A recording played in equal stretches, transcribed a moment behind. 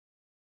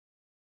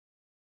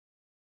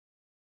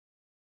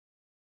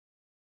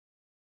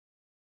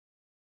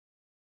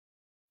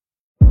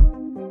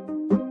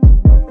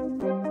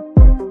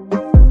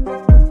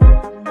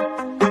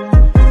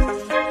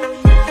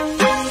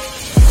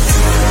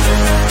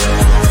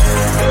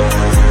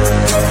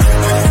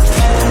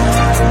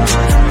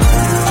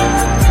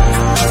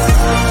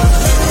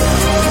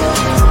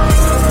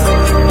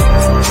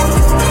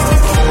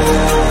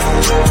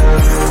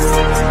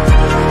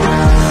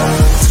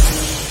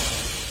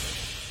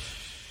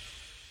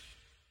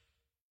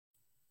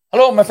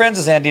Hello, my friends.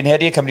 It's Andy and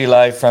Hedy coming to you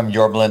live from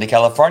Yorba Linda,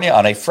 California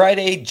on a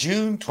Friday,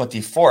 June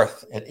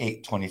 24th at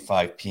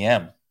 8:25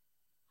 p.m.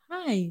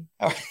 Hi.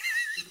 How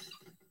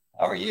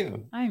are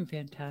you? I'm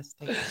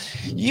fantastic.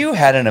 You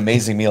had an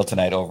amazing meal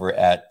tonight over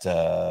at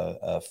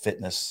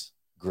Fitness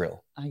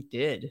Grill. I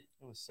did. It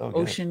was so good.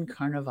 Ocean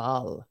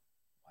Carnival.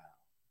 Wow.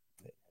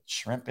 It had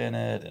shrimp in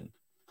it and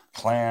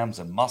clams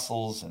and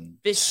mussels and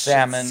Fish,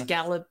 salmon.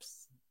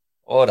 scallops.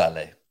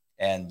 Orale.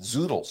 And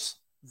zoodles.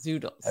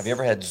 Zoodles. Have you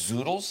ever had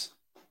zoodles?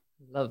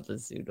 Love the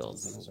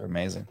zoodles. Those are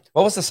amazing.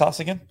 What was the sauce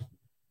again?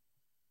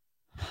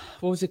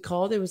 What was it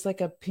called? It was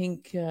like a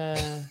pink,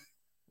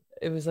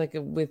 it was like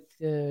with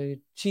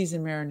cheese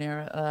and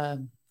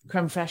marinara,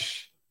 creme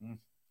fraiche. It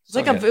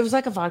was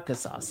like a vodka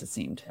sauce, it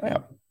seemed. Oh, yeah.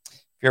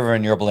 If you're ever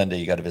in Yorba Linda,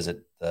 you got to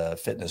visit the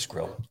Fitness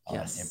Grill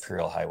on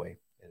Imperial Highway.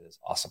 It is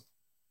awesome.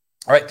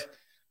 All right.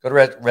 Go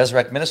to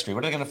Resurrect Ministry.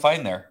 What are they going to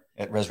find there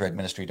at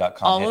resurrectministry.com?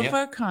 All of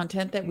our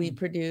content that we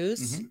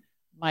produce,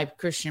 my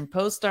Christian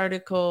Post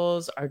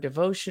articles, our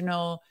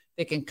devotional.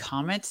 They can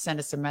comment,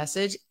 send us a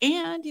message,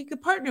 and you can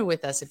partner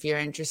with us if you're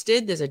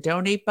interested. There's a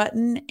donate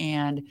button,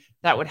 and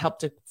that would help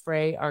to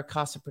defray our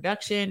cost of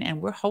production. And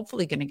we're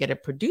hopefully going to get a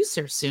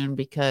producer soon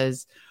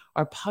because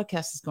our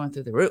podcast is going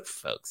through the roof,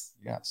 folks.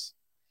 Yes.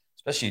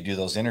 Especially you do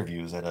those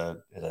interviews at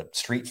a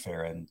street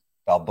fair in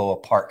Balboa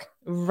Park,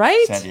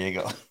 right? San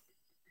Diego.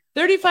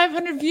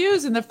 3,500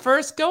 views in the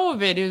first go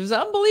of it. It was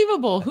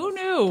unbelievable. Who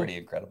knew? Pretty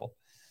incredible.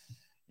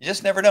 You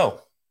just never know.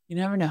 You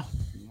never know.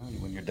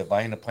 When your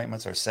divine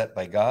appointments are set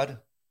by God,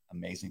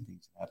 amazing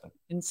things happen.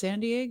 In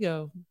San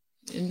Diego,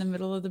 in the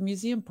middle of the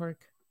museum park.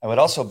 I would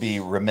also be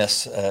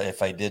remiss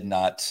if I did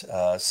not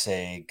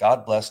say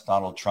God bless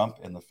Donald Trump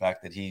and the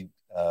fact that he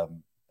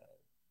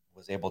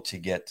was able to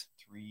get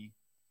 3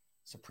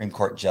 Supreme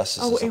Court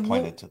justices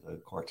appointed to the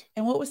court.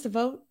 And what was the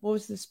vote? What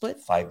was the split?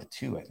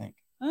 5-2, I think.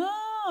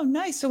 Oh,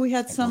 nice. So we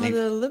had some of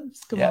the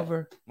libs come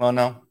over. Well,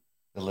 no,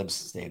 the libs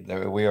stayed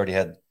there. We already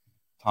had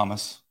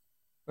Thomas.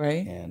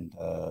 Right. And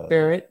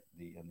Barrett.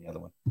 And the other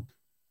one.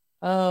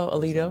 Oh,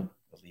 Alito.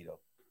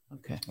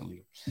 Okay.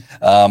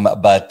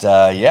 But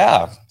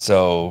yeah,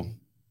 so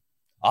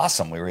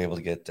awesome. We were able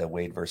to get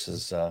Wade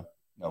versus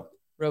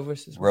Roe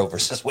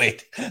versus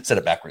Wade. Said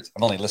it backwards.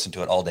 I've only listened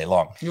to it all day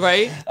long.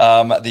 Right.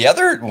 The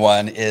other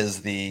one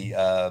is the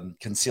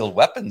concealed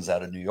weapons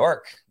out of New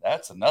York.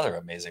 That's another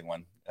amazing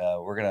one.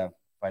 We're gonna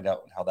find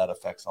out how that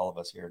affects all of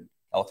us here in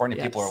California.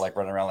 Yes. People are like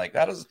running around like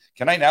that.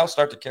 Can I now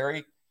start to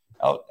carry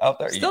out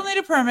there? Still need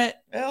a permit.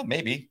 Well,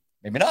 maybe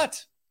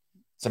not.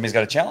 Somebody's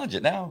got to challenge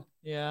it now.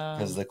 Yeah.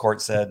 Because the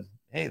court said,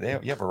 hey,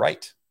 you have a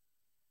right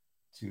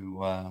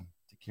to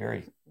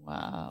carry.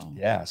 Wow.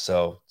 Yeah.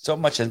 So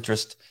much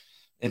interest,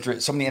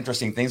 so many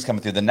interesting things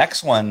coming through. The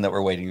next one that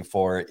we're waiting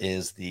for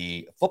is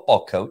the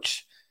football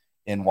coach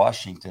in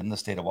Washington, the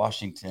state of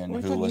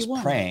Washington, who was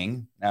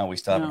praying. Now we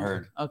still haven't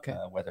heard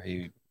whether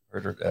he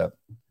heard or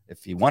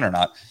if he won or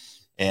not.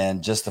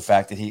 And just the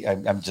fact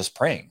that I'm just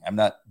praying. I'm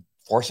not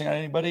forcing on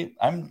anybody.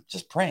 I'm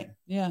just praying.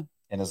 Yeah.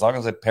 And as long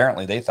as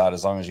apparently they thought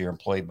as long as you're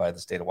employed by the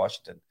state of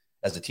Washington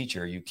as a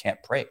teacher, you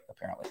can't pray,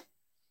 apparently.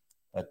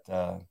 But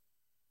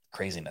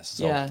craziness.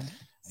 So, yeah.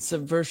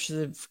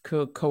 Subversive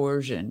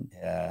coercion.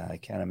 Yeah. I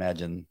can't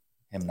imagine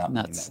him not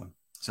making that one.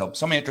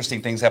 So many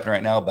interesting things happening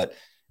right now. But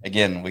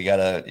again, you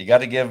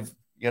gotta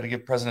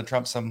give President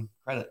Trump some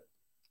credit.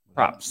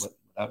 Props.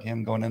 Without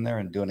him going in there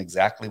and doing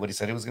exactly what he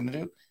said he was going to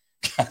do.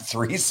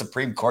 3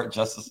 Supreme Court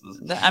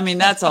justices. I mean,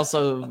 that's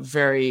also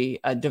very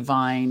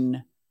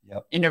divine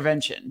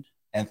intervention.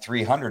 And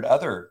 300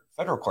 other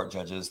federal court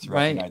judges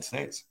throughout the United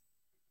States.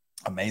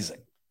 Amazing.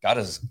 God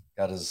is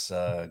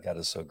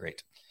so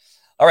great.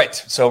 All right.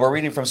 So we're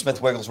reading from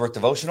Smith Wigglesworth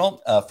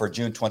Devotional for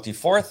June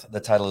 24th. The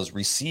title is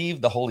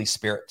Receive the Holy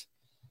Spirit.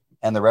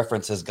 And the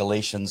reference is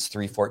Galatians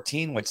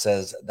 3:14, which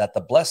says that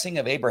the blessing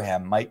of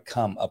Abraham might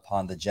come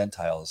upon the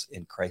Gentiles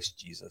in Christ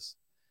Jesus.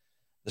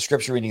 The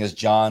scripture reading is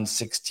John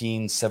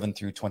 16:7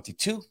 through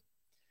 22.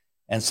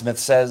 And Smith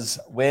says,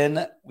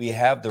 when we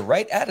have the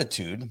right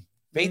attitude,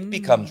 faith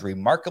becomes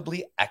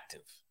remarkably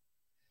active,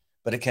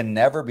 but it can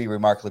never be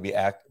remarkably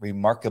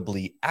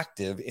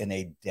active in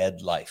a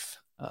dead life.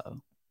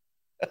 Uh-oh.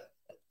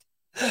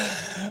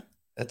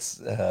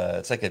 It's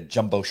like a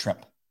jumbo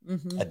shrimp,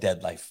 a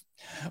dead life.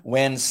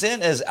 When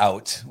sin is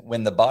out,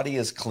 when the body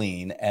is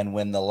clean, and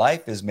when the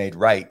life is made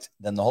right,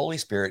 then the Holy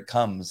Spirit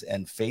comes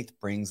and faith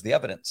brings the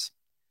evidence.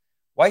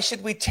 Why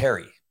should we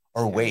tarry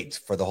or wait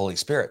for the Holy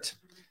Spirit?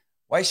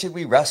 Why should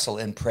we wrestle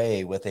and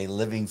pray with a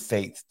living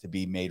faith to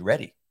be made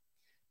ready?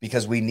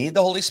 Because we need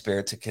the Holy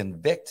Spirit to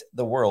convict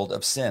the world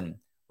of sin,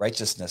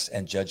 righteousness,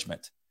 and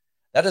judgment.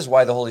 That is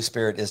why the Holy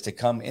Spirit is to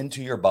come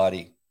into your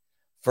body.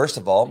 First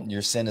of all,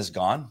 your sin is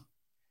gone,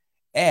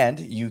 and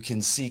you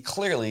can see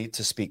clearly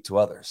to speak to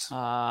others.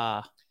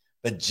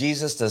 But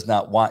Jesus does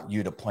not want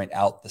you to point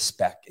out the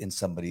speck in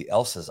somebody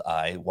else's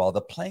eye while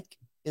the plank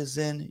is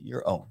in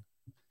your own.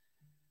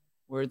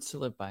 Words to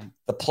live by.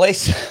 The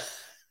place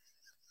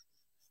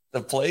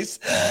The place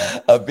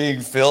of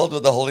being filled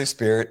with the Holy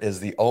Spirit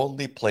is the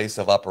only place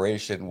of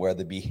operation where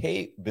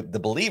the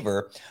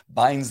believer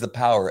binds the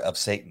power of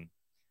Satan.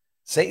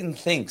 Satan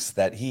thinks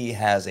that he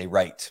has a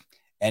right,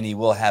 and he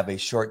will have a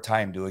short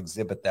time to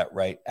exhibit that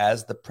right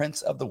as the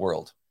prince of the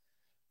world.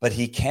 But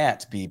he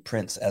can't be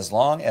prince as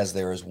long as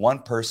there is one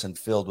person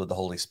filled with the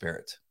Holy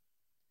Spirit.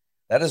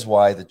 That is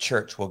why the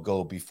church will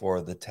go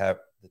before the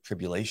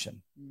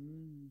tribulation.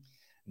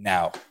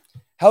 Now,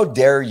 how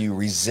dare you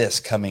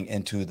resist coming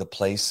into the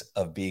place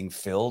of being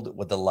filled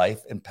with the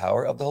life and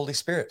power of the Holy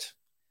Spirit?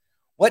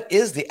 What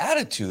is the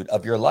attitude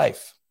of your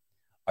life?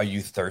 Are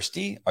you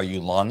thirsty? Are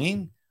you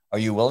longing? Are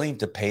you willing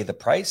to pay the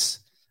price?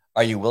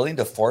 Are you willing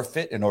to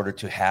forfeit in order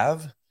to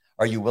have?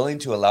 Are you willing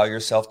to allow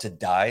yourself to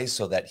die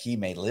so that he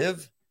may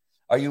live?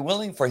 Are you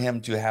willing for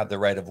him to have the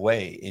right of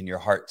way in your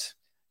heart,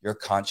 your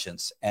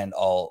conscience, and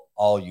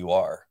all you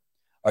are?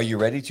 Are you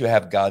ready to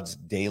have God's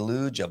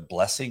deluge of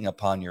blessing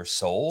upon your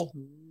soul?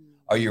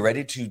 Are you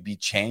ready to be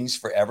changed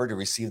forever, to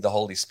receive the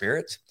Holy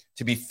Spirit,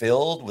 to be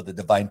filled with the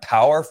divine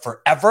power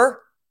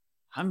forever?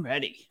 I'm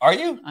ready. Are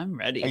you? I'm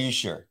ready. Are you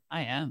sure?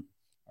 I am.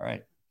 All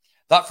right.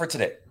 Thought for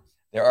today.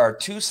 There are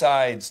two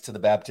sides to the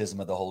baptism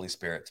of the Holy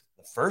Spirit.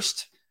 The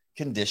first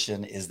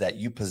condition is that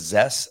you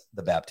possess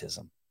the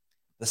baptism.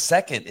 The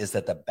second is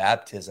that the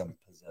baptism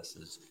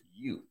possesses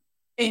you.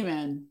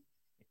 Amen.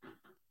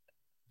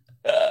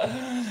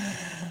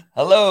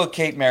 Hello,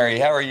 Kate Mary.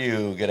 How are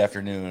you? Good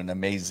afternoon.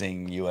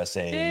 Amazing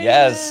USA. Amen.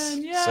 Yes.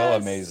 Yes. So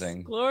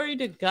amazing. Glory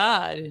to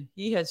God.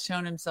 He has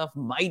shown himself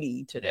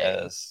mighty today.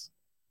 Yes.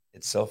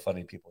 It's so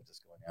funny. People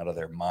just going out of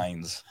their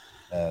minds,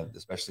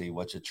 especially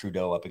what's it,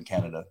 Trudeau up in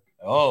Canada.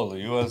 Oh, the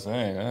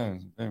USA.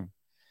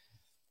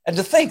 And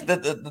to think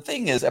that the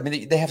thing is, I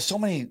mean, they have so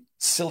many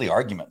silly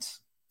arguments.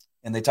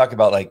 And they talk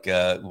about like,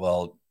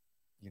 well,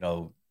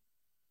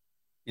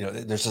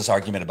 there's this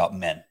argument about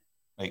men.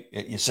 Like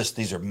it's just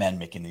these are men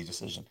making the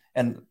decision,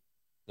 and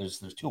there's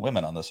two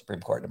women on the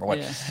Supreme Court. Number one.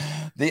 Yeah.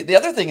 The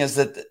other thing is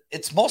that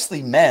it's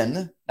mostly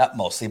men, not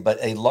mostly, but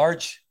a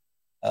large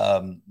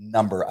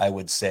number, I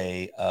would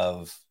say,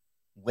 of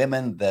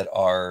women that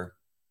are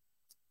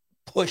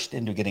pushed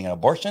into getting an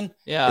abortion.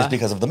 Yeah, is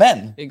because of the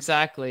men.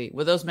 Exactly.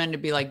 With those men to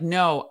be like,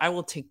 no, I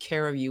will take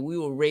care of you. We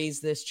will raise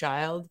this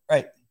child.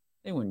 Right.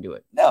 They wouldn't do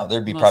it. No,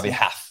 there'd be probably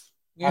half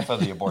of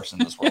the abortion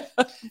in this world.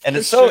 And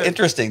it's so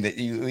interesting that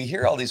you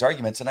hear all these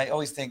arguments. And I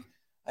always think,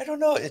 I don't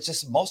know. It's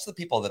just most of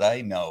the people that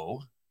I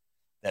know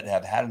that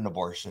have had an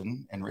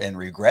abortion and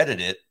regretted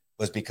it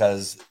was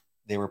because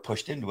they were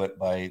pushed into it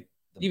by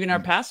even our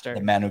pastor,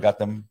 the man who got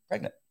them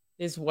pregnant.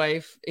 His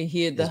wife,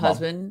 the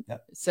husband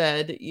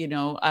said,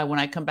 when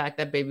I come back,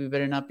 that baby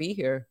better not be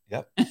here.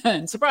 Yep.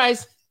 And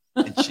surprise.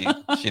 And she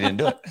didn't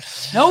do it.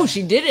 No,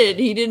 she did it.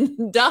 He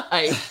didn't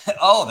die.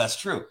 Oh, that's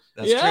true.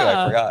 That's true.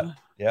 I forgot.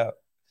 Yeah.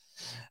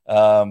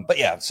 But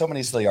yeah, so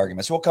many silly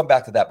arguments. We'll come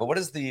back to that. But what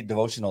is the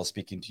devotional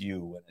speaking to you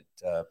when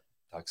it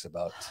talks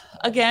about?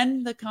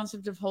 Again, the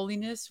concept of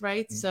holiness,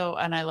 right? Mm-hmm. So,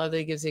 and I love that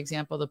he gives the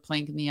example, the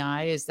plank in the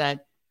eye, is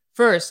that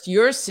first,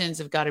 your sins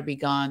have got to be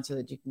gone so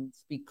that you can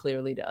speak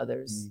clearly to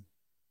others. Mm-hmm.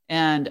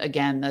 And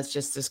again, that's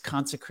just this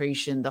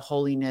consecration, the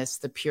holiness,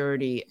 the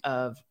purity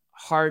of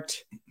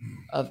heart,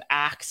 of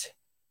act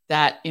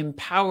that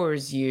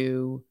empowers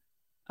you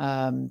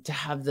to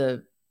have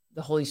the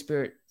Holy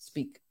Spirit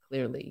speak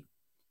clearly.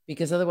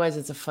 Because otherwise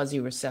it's a fuzzy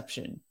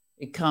reception.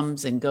 It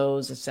comes and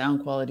goes. The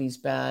sound quality is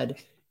bad.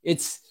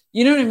 It's,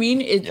 you know what I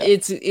mean?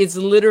 It's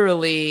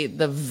literally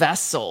the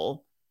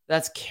vessel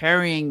that's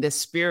carrying the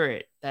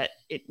Spirit that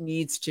it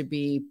needs to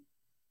be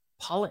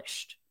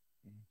polished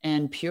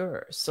and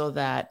pure so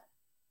that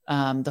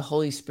the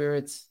Holy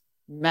Spirit's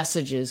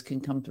messages can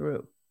come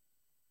through.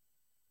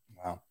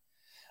 Wow.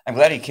 I'm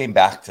glad he came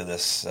back to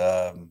this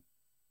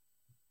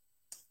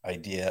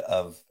idea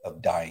of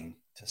dying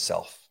to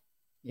self.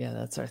 Yeah,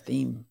 that's our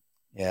theme.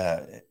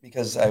 Yeah,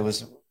 because I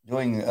was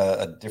doing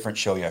a different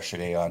show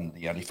yesterday on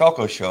the Andy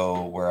Falco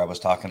show where I was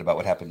talking about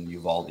what happened in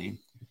Uvalde.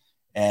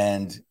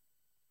 And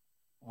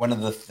one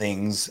of the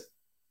things,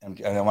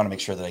 and I want to make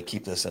sure that I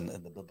keep this in the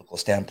biblical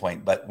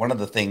standpoint, but one of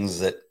the things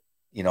that,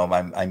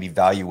 I'm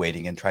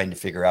evaluating and trying to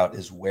figure out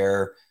is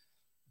where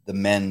the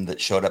men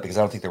that showed up, because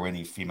I don't think there were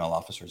any female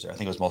officers there. I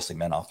think it was mostly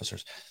men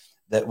officers,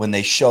 that when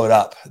they showed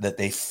up, that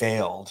they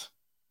failed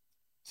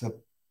to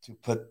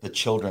put the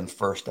children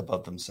first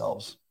above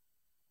themselves.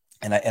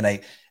 And I,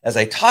 as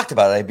I talked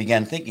about it, I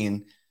began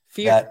thinking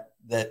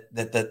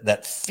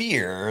that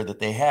fear that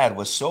they had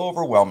was so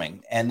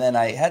overwhelming. And then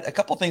I had a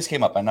couple of things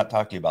came up. I'm not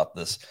talking to you about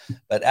this,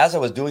 but as I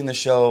was doing the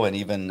show and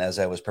even as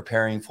I was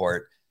preparing for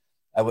it,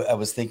 I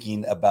was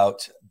thinking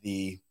about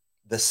the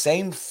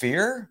same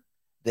fear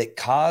that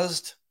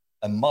caused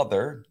a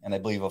mother and I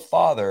believe a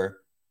father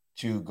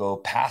to go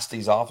past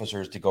these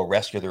officers to go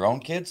rescue their own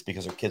kids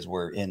because their kids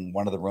were in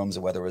one of the rooms,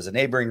 whether it was a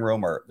neighboring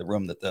room or the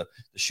room that the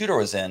shooter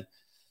was in,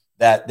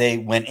 that they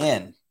went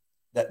in.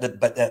 But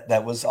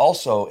that was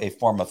also a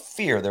form of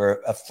fear.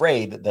 They're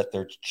afraid that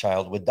their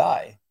child would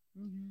die.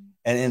 Mm-hmm.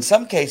 And in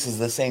some cases,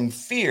 the same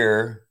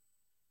fear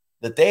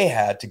that they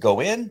had to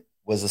go in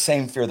was the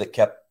same fear that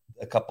kept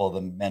a couple of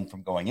the men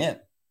from going in,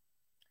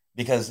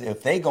 because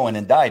if they go in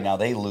and die, now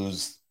they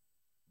lose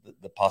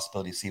the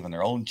possibility of saving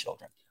their own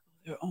children.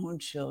 Their own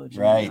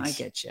children. Right. I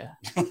get you.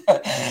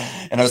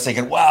 And I was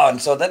thinking, wow.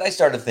 And so then I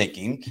started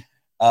thinking,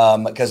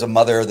 because a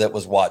mother that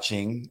was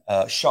watching,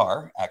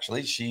 Shar,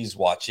 actually, she's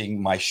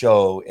watching my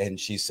show, and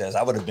she says,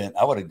 I would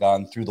have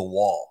gone through the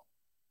wall,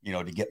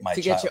 to get my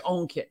child. Get your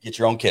own kid. Get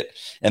your own kid.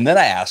 And then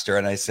I asked her,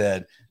 and I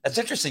said, that's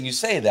interesting you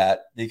say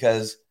that,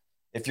 because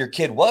if your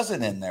kid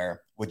wasn't in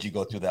there, would you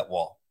go through that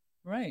wall?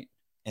 Right.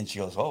 And she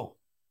goes, oh.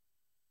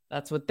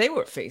 That's what they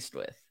were faced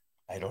with.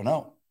 I don't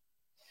know.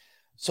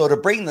 So to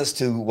bring this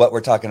to what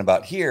we're talking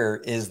about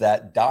here is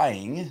that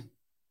dying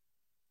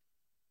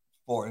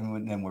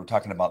and we were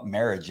talking about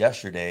marriage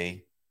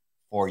yesterday,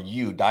 for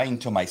you, dying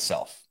to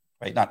myself,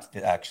 right? Not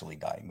actually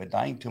dying, but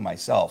dying to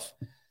myself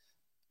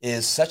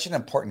is such an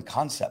important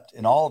concept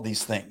in all of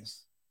these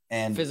things.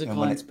 And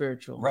physical and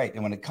spiritual. Right.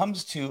 And when it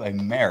comes to a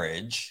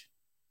marriage,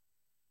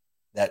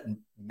 that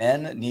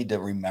men need to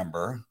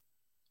remember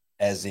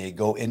as they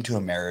go into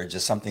a marriage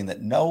is something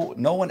that no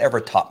one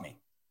ever taught me.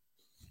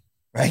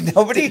 Right?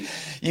 Nobody,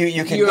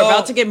 you're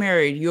about to get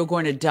married. You're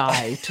going to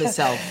die to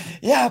self.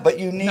 Yeah, but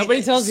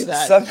nobody tells you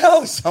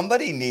that.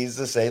 Somebody needs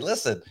to say,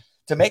 listen,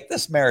 to make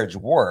this marriage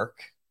work,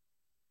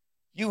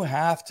 you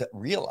have to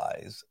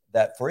realize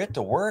that for it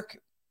to work,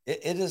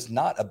 it is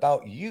not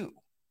about you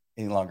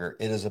any longer.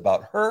 It is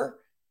about her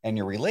and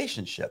your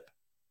relationship,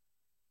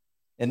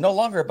 and no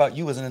longer about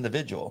you as an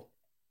individual.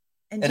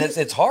 And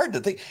it's hard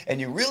to think,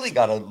 and you really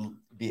got to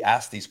be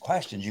asked these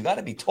questions. You got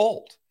to be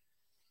told.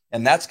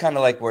 And that's kind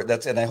of like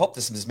and I hope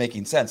this is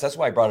making sense. That's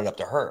why I brought it up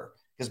to her,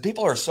 because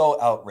people are so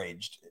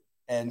outraged,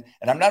 and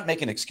I'm not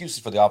making excuses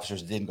for the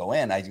officers that didn't go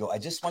in. I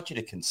just want you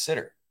to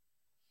consider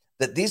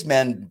that these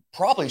men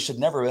probably should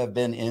never have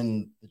been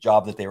in the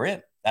job that they were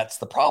in. That's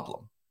the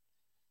problem.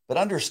 But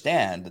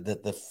understand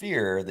that the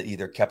fear that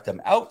either kept them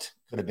out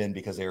could have been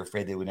because they were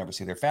afraid they would never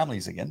see their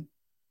families again.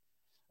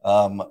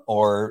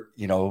 Or,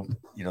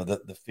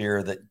 the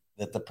fear that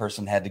the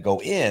person had to go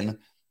in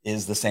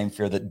is the same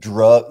fear that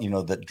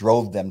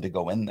drove them to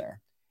go in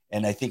there.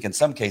 And I think in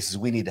some cases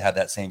we need to have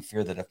that same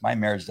fear that if my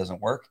marriage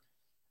doesn't work,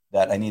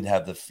 that I need to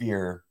have the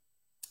fear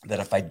that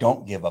if I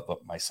don't give up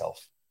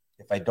myself,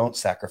 if I don't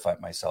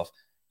sacrifice myself,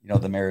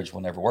 the marriage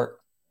will never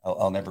work.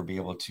 I'll never be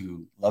able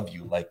to love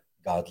you like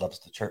God loves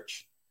the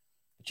church.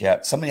 But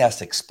yeah, somebody has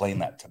to explain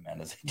that to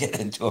men as they get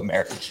into a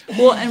marriage.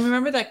 Well, and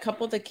remember that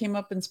couple that came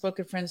up and spoke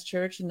at Friends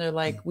Church, and they're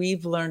like,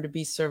 we've learned to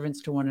be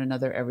servants to one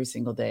another every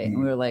single day. And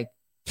we were like,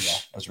 yeah,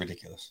 that was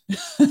ridiculous.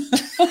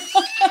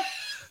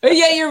 But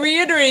yeah, you're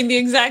reiterating the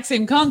exact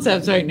same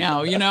concepts right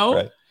now,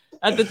 Right.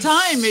 At the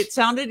time, it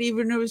sounded,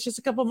 even it was just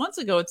a couple months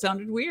ago, it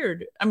sounded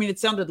weird. I mean, it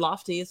sounded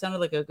lofty. It sounded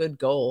like a good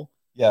goal.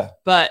 Yeah.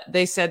 But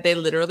they said they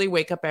literally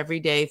wake up every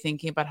day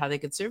thinking about how they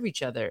could serve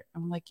each other.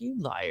 I'm like, you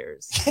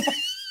liars.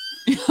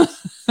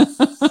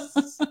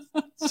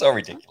 So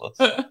ridiculous.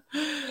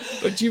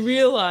 But you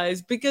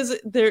realize, because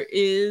there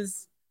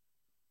is,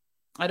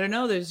 I don't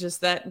know, there's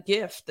just that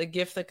gift, the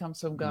gift that comes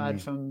from God,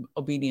 from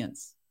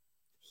obedience.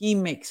 He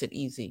makes it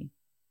easy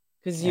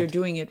because you're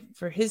doing it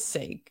for his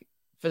sake,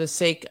 for the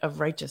sake of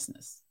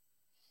righteousness,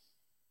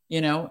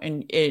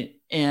 and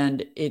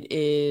it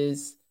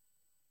is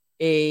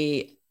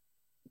a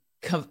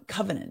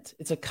covenant.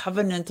 It's a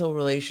covenantal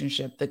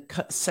relationship that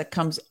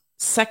comes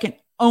second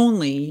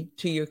only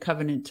to your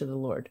covenant to the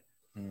Lord.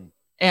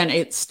 And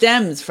it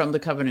stems from the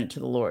covenant to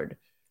the Lord.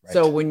 Right.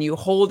 So when you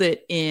hold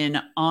it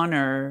in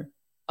honor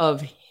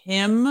of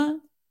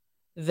him,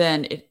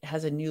 then it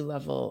has a new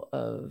level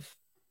of,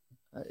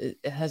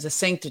 it has a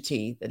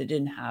sanctity that it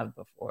didn't have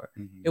before.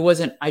 It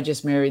wasn't, I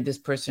just married this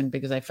person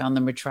because I found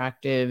them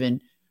attractive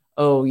and,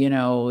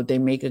 they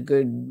make a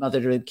good mother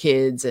to the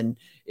kids. And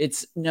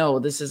it's, no,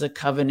 this is a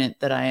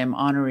covenant that I am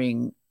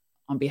honoring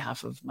on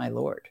behalf of my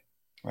Lord.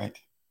 Right.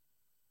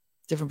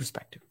 Different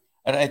perspective.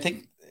 And I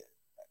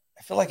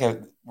feel like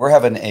we're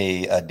having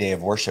a day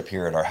of worship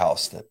here at our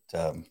house that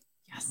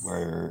yes.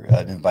 We're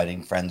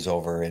inviting friends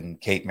over. And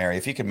Kate, Mary,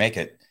 if you can make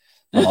it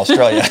from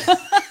Australia,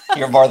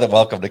 you're more than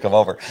welcome to come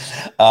over.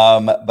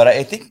 But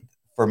I think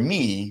for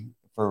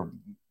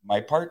my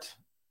part,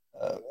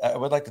 I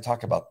would like to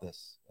talk about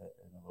this in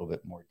a little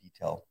bit more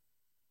detail,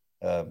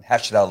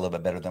 hash it out a little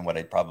bit better than what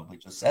I probably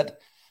just said.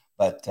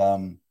 But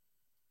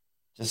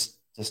this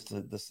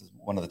is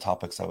one of the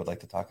topics I would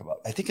like to talk about.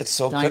 I think it's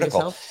so critical.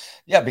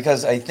 Yourself? Yeah,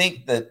 because I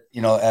think that,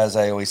 as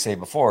I always say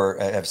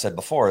before, I've said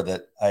before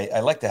that I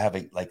like to have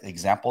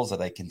examples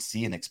that I can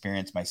see and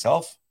experience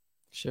myself.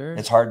 Sure.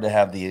 It's hard to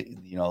have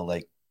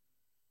an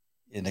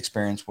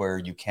experience where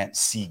you can't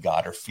see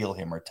God or feel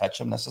him or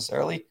touch him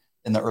necessarily.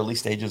 In the early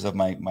stages of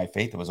my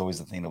faith, it was always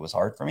the thing that was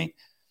hard for me,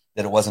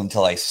 that it wasn't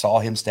until I saw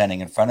him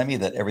standing in front of me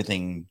that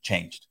everything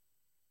changed,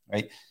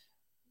 right?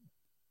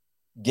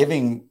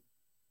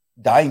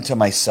 Dying to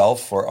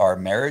myself for our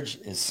marriage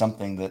is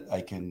something that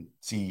I can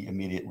see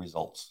immediate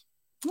results.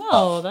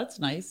 Oh, that's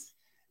nice.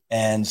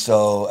 And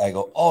so I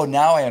go, oh,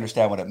 now I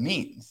understand what it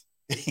means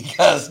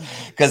because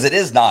it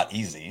is not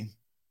easy.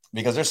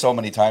 because there's so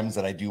many times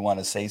that I do want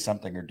to say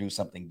something or do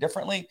something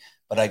differently,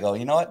 but I go,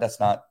 you know what? That's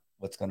not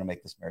what's going to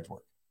make this marriage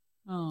work.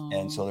 Oh.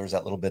 And so there's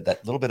that little bit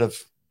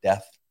of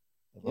death,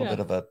 a little bit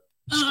of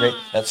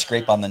a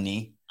scrape on the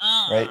knee,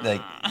 right?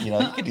 Like, you know,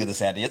 you can do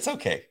this, Andy. It's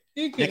okay.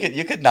 You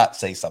could not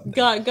say something.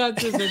 God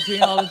says that to me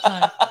all the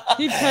time.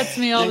 He pets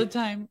me all the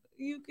time.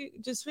 You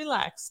could just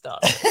relax, stuff.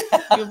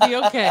 You'll be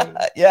okay.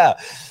 Yeah,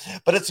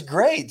 but it's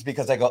great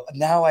because I go,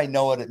 now I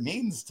know what it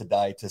means to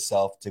die to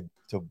self,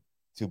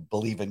 to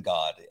believe in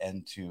God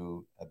and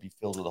to be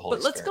filled with the Holy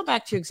Spirit. But let's go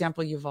back to your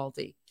example,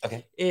 Uvalde.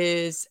 Okay.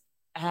 Is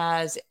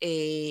as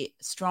a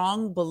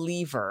strong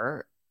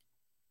believer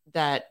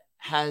that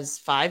has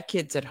 5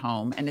 kids at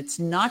home and it's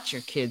not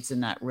your kids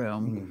in that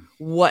room,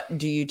 what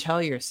do you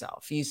tell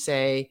yourself? You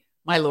say,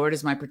 my Lord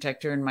is my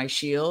protector and my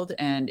shield.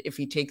 And if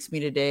he takes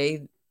me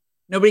today,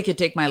 nobody could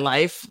take my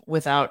life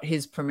without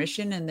his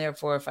permission. And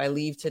therefore, if I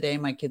leave today,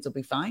 my kids will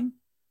be fine.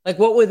 Like,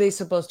 what were they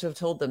supposed to have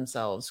told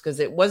themselves? Because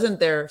it wasn't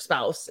their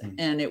spouse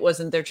and it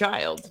wasn't their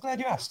child. I'm glad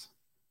you asked.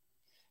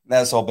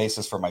 That's the whole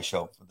basis for my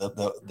show.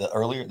 The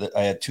earlier,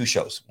 I had 2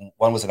 shows.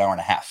 One was an hour and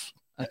a half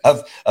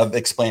of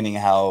explaining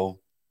how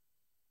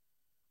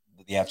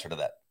the answer to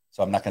that.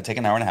 So I'm not going to take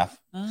an hour and a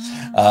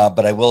half.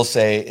 But I will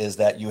say is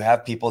that you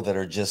have people that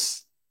are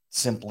just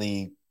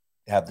simply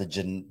have the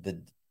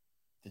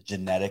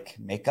genetic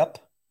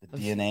makeup, the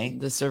DNA,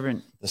 the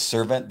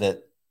servant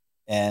that,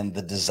 and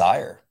the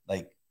desire.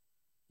 Like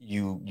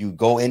you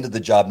go into the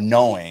job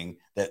knowing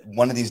that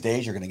one of these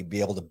days you're going to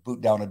be able to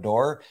boot down a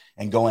door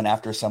and go in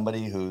after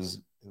somebody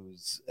who's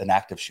an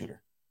active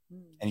shooter.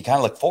 And you kind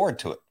of look forward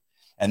to it.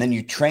 And then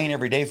you train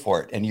every day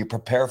for it and you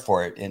prepare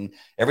for it. And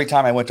every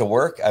time I went to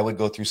work, I would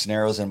go through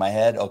scenarios in my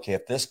head. Okay,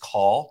 if this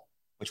call,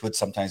 which would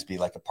sometimes be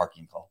like a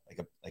parking call,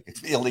 like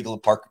it's illegal to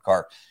park a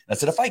car. And I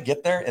said, if I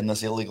get there and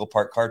this illegal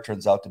parked car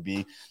turns out to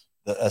be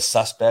a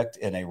suspect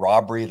in a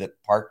robbery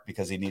that parked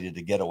because he needed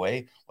to get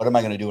away, what am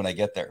I going to do when I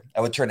get there?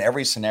 I would turn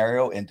every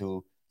scenario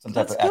into some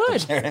type of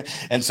active scenario.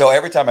 And so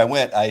every time I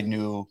went, I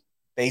knew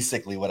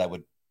basically what I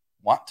would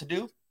want to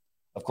do.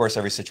 Of course,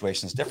 every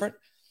situation is different,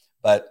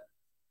 but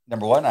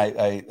number one,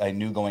 I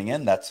knew going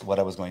in, that's what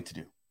I was going to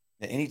do.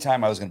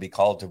 Anytime I was going to be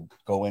called to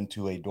go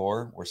into a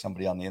door where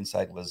somebody on the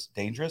inside was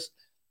dangerous,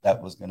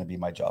 that was going to be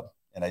my job.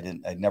 And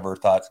I never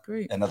thought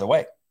another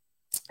way.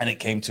 And it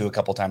came to a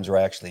couple of times where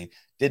I actually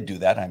did do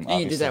that. And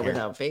you did that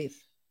without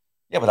faith.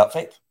 Yeah, without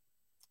faith.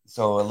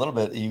 So a little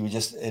bit,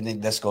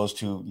 and this goes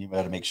to, you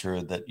got to make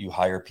sure that you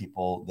hire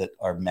people that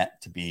are meant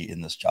to be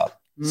in this job.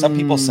 Some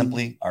people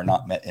simply are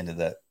not meant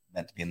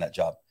to be in that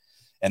job.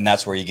 And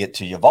that's where you get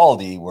to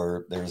Uvalde,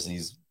 where there's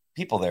these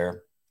people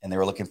there and they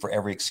were looking for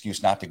every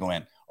excuse not to go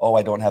in. Oh,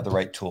 I don't have the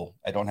right tool.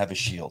 I don't have a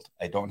shield.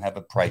 I don't have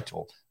a pry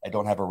tool. I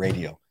don't have a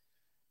radio.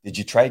 Did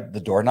you try the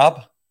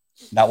doorknob?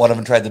 Not one of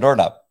them tried the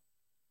doorknob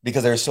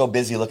because they're so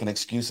busy looking at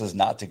excuses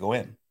not to go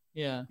in.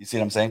 Yeah. You see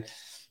what I'm saying?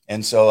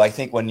 And so I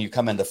think when you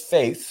come into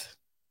faith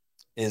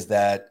is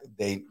that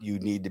you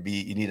need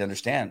to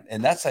understand.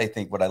 And that's, I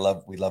think,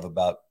 what we love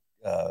about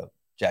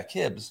Jack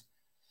Hibbs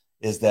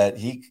is that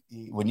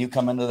when you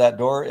come into that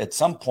door, at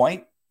some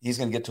point, he's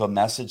going to get to a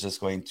message that's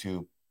going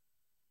to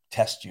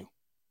test you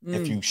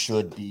if you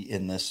should be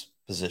in this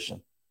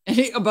position.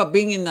 About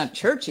being in that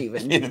church,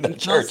 even. He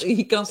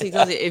constantly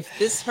tells you, if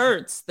this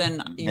hurts,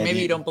 then maybe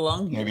you don't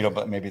belong here.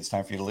 Maybe it's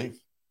time for you to leave.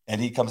 And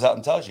he comes out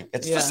and tells you.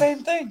 It's the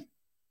same thing.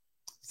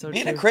 So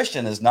being a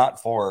Christian is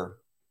not for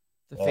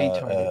the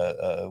faint-hearted.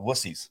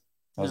 Wussies.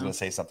 I was going to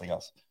say something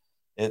else.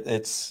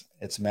 It's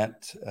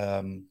meant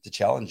to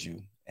challenge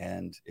you.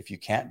 And if you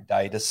can't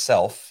die to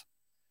self,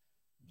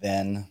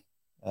 then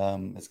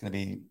it's going to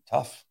be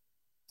tough.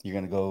 You're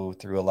going to go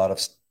through a lot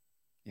of,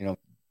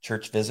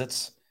 church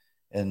visits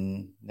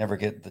and never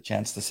get the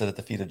chance to sit at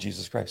the feet of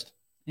Jesus Christ.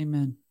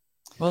 Amen.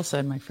 Well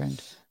said, my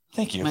friend.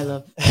 Thank you. My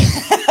love.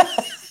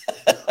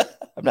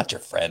 I'm not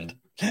your friend.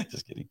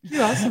 Just kidding.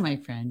 You're also my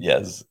friend.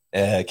 Yes.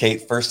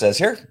 Kate first says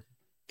here.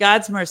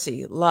 God's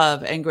mercy,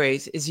 love, and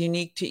grace is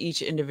unique to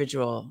each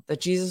individual. That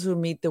Jesus would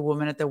meet the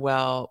woman at the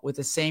well with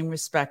the same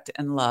respect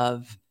and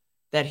love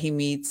that he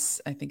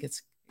meets. I think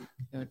it's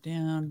go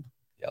down.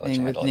 Yeah,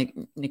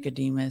 with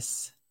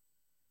Nicodemus.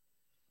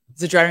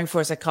 It's a driving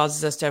force that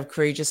causes us to have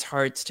courageous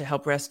hearts to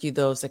help rescue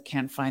those that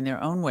can't find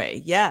their own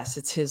way. Yes,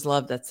 it's his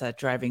love that's that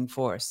driving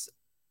force.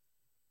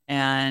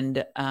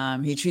 And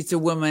he treats a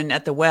woman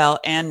at the well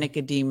and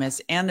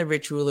Nicodemus and the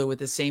rich ruler with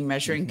the same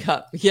measuring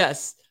cup.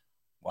 Yes.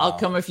 Wow. I'll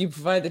come if you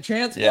provide the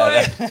transport.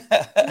 Yeah.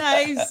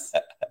 Nice.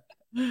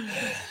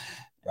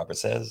 Robert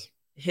says.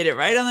 Hit it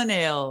right on the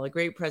nail. A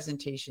great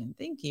presentation.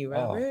 Thank you,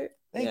 Robert.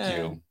 Thank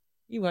you.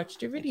 You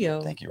watched your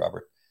video. Thank you,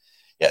 Robert.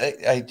 Yeah,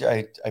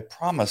 I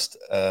promised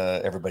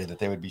everybody that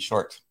they would be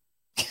short.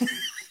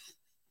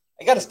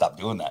 I got to stop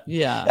doing that.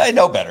 Yeah. I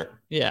know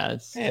better.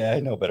 Yes. Yeah, I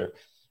know better.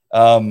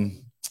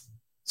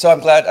 So I'm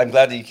glad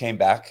that he came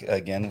back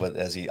again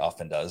as he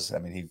often does. I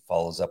mean, he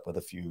follows up with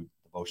a few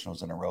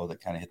devotionals in a row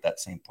that kind of hit that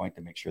same point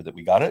to make sure that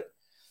we got it.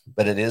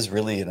 But it is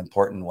really an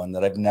important one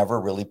that I've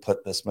never really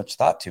put this much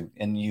thought to.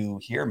 And you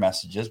hear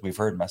messages, we've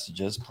heard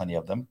messages, plenty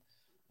of them,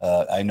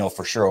 I know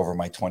for sure over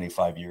my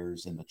 25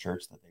 years in the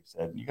church that they've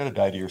said, you got to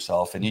die to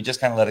yourself, and you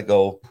just kind of let it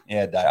go.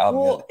 Yeah, die.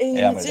 Well,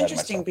 it's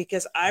interesting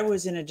because I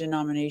was in a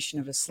denomination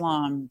of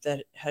Islam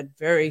that had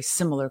very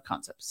similar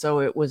concepts. So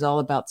it was all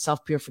about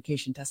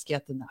self-purification,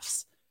 tazkiyat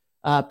an-nafs,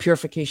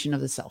 purification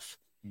of the self.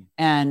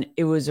 And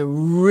it was a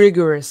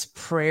rigorous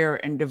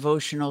prayer and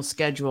devotional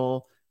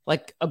schedule,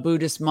 like a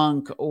Buddhist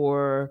monk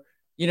or,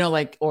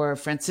 or a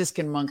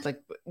Franciscan monk,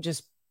 like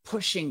just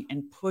pushing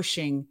and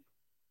pushing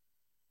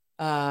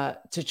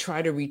to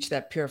try to reach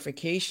that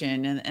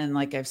purification. And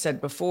like I've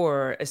said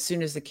before, as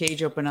soon as the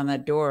cage opened on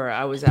that door,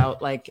 I was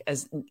out like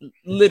as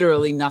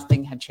literally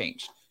nothing had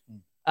changed.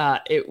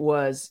 It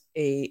was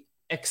a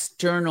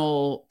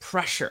external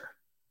pressure.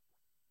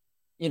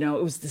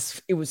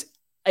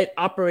 It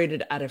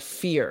operated out of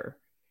fear.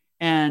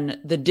 And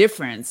the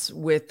difference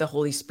with the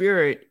Holy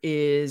Spirit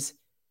is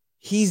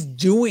he's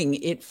doing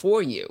it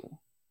for you.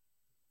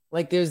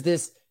 Like there's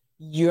this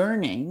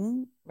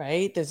yearning,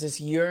 right? There's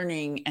this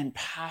yearning and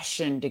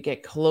passion to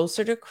get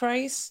closer to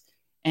Christ,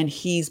 and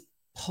he's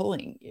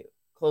pulling you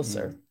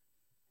closer,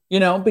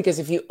 because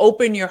if you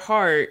open your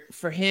heart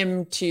for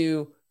him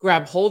to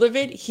grab hold of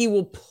it, he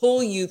will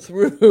pull you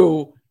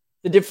through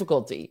the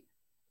difficulty,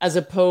 as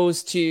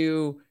opposed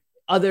to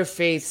other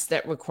faiths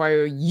that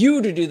require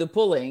you to do the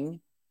pulling,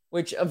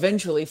 which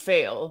eventually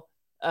fail.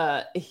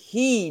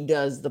 He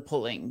does the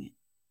pulling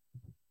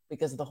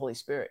because of the Holy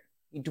Spirit.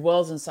 He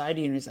dwells inside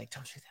you and he's like,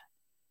 don't do that.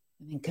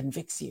 And then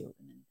convicts you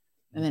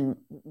and then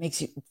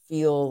makes you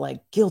feel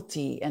like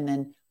guilty and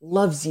then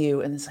loves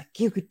you. And it's like,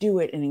 you could do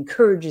it, and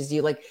encourages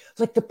you like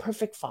the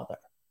perfect father,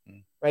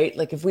 right?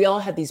 Like if we all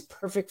had these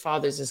perfect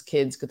fathers as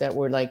kids that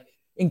were like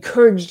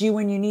encouraged you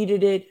when you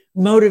needed it,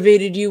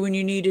 motivated you when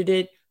you needed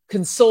it,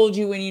 consoled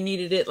you when you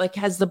needed it, like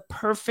has the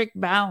perfect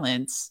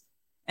balance,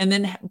 and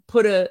then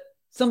put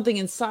something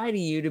inside of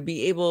you to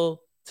be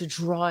able to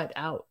draw it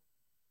out.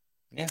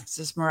 Yeah. It's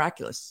just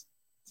miraculous.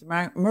 It's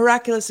a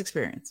miraculous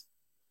experience.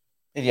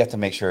 And you have to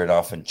make sure it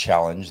often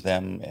challenge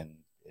them and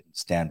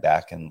stand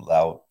back and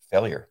allow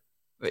failure.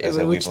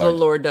 Which the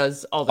Lord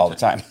does all the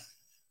time.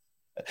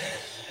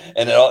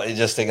 And I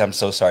just think, I'm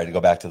so sorry to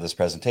go back to this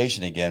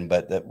presentation again,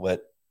 but that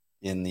what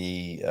in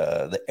the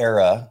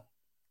era,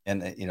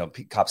 and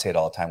cops say it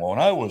all the time, well, when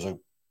I was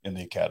in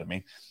the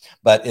academy,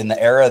 but in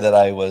the era that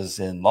I was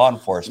in law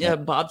enforcement. Yeah,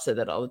 Bob said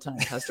that all the time,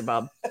 Pastor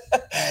Bob.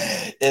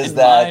 Is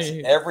that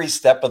every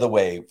step of the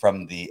way,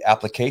 from the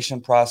application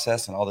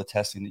process and all the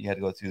testing that you had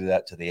to go through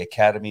that, to the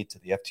academy, to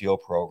the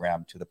FTO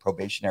program, to the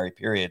probationary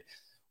period,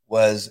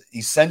 was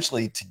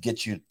essentially to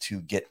get you to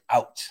get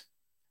out.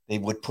 They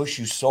would push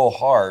you so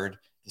hard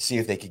to see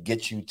if they could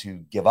get you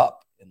to give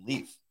up and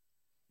leave.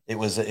 It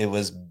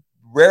was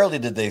rarely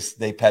did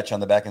they pat you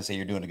on the back and say,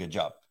 you're doing a good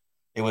job.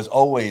 It was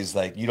always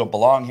like, you don't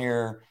belong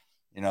here.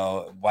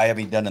 Why have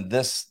you done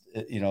this,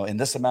 in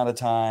this amount of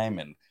time?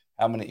 And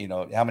how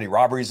many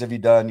robberies have you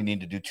done? You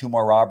need to do 2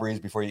 more robberies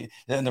before you.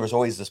 Then there was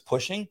always this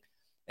pushing.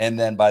 And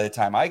then by the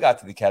time I got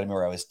to the academy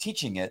where I was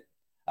teaching it,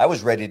 I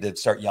was ready to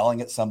start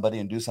yelling at somebody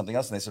and do something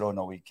else. And they said, oh,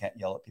 no, we can't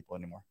yell at people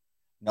anymore.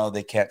 No,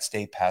 they can't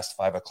stay past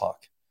 5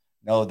 o'clock.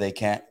 No, they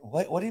can't.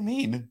 What do you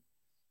mean?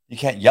 You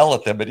can't yell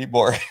at them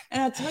anymore.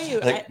 And I'll tell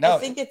you, I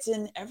think it's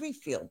in every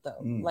field,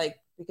 though. Like,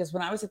 because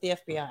when I was at the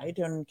FBI, I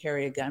didn't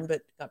carry a gun,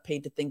 but got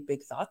paid to think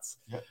big thoughts.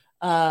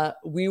 Yeah.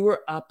 We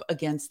were up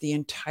against the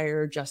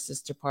entire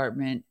Justice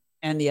Department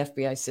and the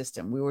FBI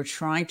system. We were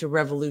trying to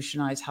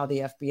revolutionize how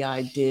the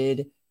FBI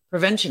did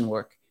prevention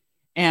work.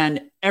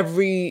 And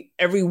every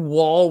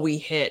wall we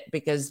hit,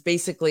 because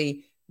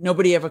basically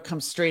nobody ever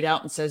comes straight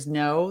out and says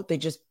no, they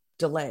just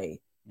delay.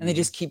 And they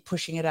just keep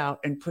pushing it out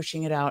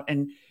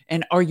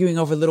and arguing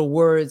over little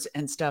words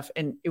and stuff.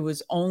 And it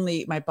was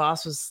only, my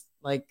boss was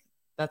like,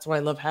 that's why I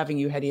love having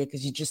you, Hedia,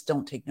 because you just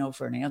don't take no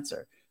for an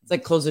answer. It's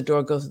like close the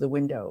door, go through the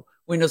window.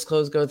 Windows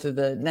closed, go through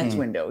the next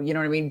window. You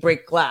know what I mean?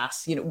 Break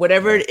glass,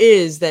 whatever it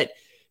is that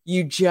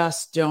you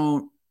just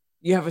don't,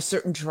 you have a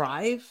certain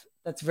drive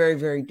that's very,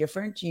 very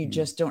different. You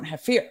just don't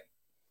have fear.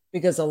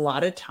 Because a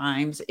lot of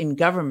times in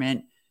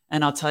government,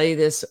 and I'll tell you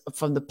this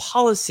from the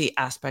policy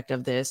aspect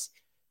of this,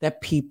 that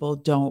people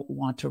don't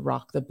want to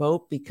rock the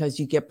boat because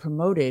you get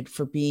promoted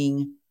for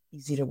being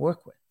easy to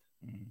work with,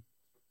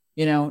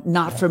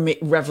 not for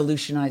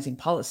revolutionizing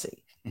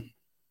policy,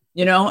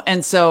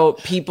 and so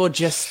people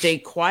just stay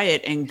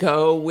quiet and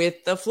go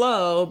with the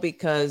flow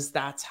because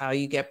that's how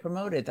you get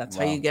promoted. That's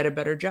how you get a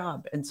better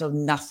job. And so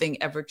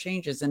nothing ever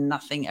changes and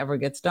nothing ever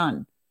gets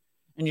done.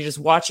 And you're just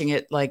watching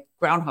it like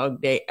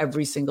Groundhog Day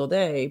every single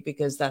day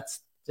because that's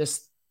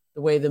just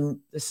the way the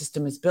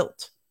system is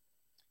built.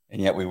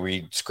 And yet we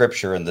read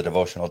scripture in the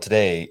devotional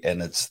today, and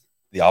it's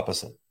the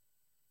opposite.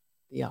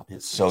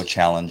 It's so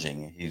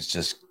challenging. He's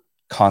just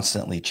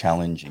constantly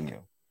challenging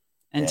you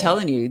and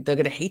telling you they're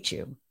going to hate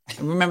you.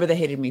 And remember, they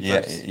hated me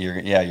first.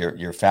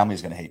 Your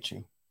family's going to hate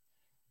you.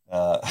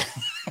 You're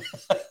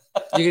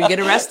going to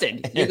get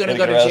arrested. You're going to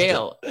go to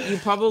jail. You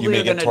probably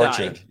are going to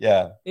die.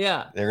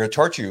 Yeah. They're going to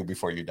torture you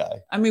before you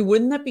die. I mean,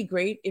 wouldn't that be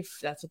great if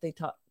that's what they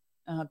taught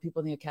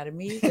people in the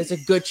academy, there's a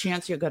good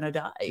chance you're going to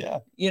die.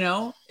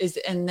 Yeah.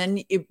 And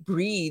then it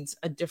breeds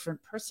a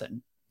different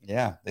person.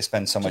 Yeah. They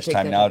spend so much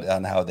time now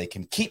on how they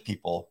can keep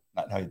people,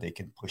 not how they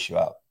can push you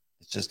out.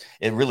 It's just,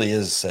 it really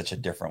is such a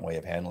different way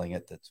of handling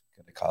it that's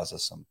going to cause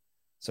us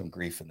some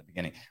grief in the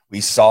beginning.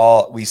 We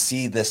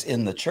see this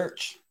in the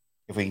church.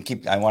 If we can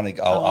keep, I want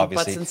to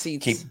obviously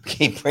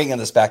keep bringing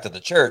this back to the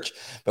church,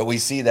 but we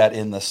see that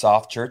in the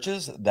soft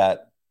churches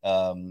that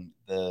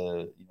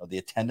the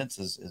attendance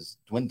is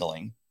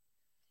dwindling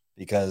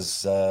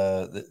because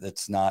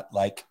it's not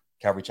like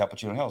Calvary Chapel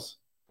Chino Hills,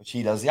 which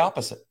he does the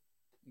opposite.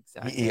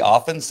 Exactly. He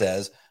often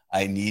says,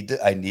 I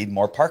need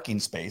more parking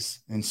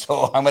space. And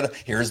so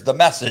here's the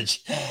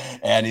message.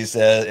 And he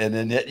said, and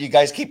then you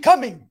guys keep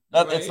coming.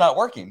 It's not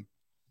working.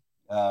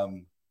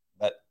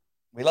 But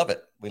we love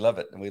it. We love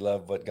it. And we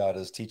love what God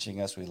is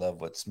teaching us. We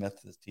love what Smith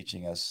is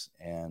teaching us.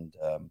 And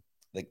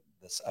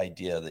this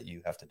idea that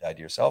you have to die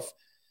to yourself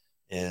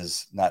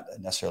is not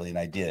necessarily an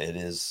idea. It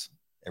is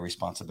a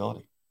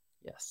responsibility.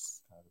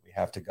 Yes. We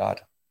have to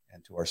God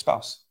and to our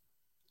spouse.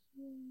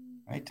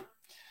 Right?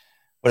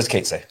 What does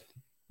Kate say?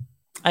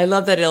 I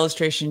love that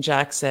illustration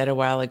Jack said a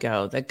while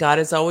ago, that God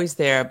is always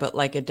there, but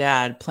like a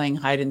dad playing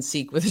hide and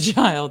seek with a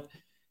child.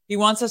 He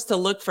wants us to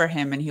look for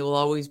him and he will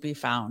always be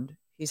found.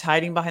 He's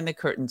hiding behind the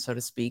curtain, so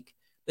to speak.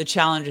 The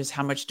challenge is,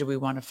 how much do we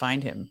want to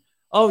find him?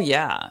 Oh,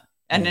 yeah.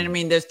 And then,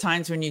 there's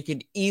times when you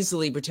could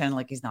easily pretend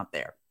like he's not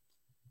there.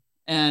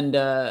 And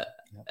there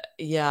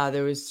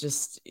was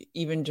just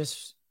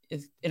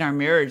in our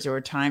marriage, there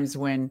were times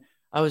when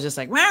I was just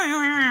like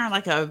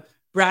a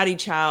bratty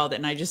child.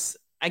 And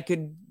I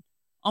could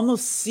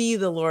almost see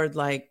the Lord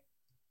like,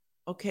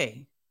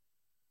 okay,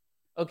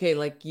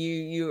 like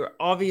you're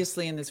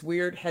obviously in this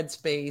weird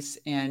headspace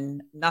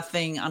and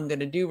nothing I'm going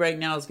to do right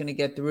now is going to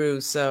get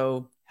through.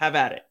 So have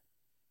at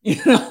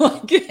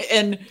it,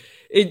 and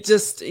it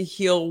just,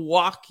 he'll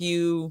walk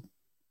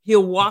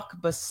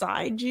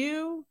beside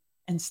you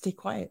and stay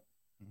quiet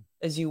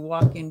as you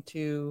walk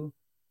into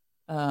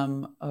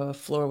a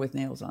floor with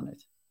nails on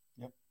it.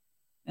 Yep.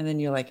 And then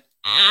you're like,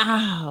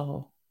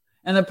 ow.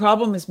 And the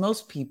problem is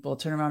most people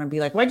turn around and be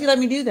like, why'd you let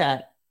me do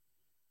that?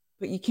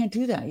 But you can't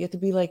do that. You have to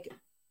be like,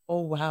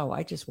 oh, wow,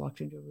 I just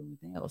walked into a room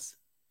with nails.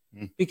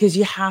 Because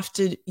you have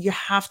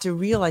to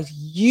realize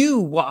you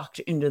walked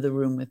into the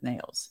room with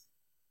nails.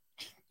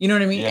 You know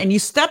what I mean? Yeah. And you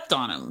stepped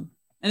on them.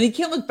 And you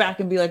can't look back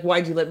and be like,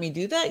 why'd you let me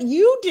do that?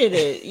 You did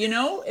it,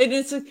 And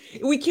it's like,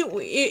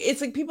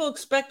 it's like people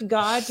expect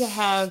God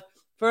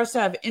for us to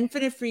have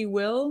infinite free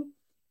will,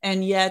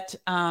 and yet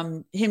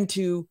him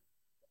to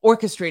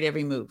orchestrate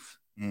every move.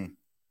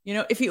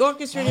 If he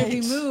orchestrated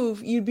every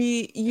move, you'd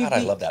be. I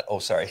love that. Oh,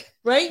 sorry.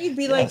 Right? You'd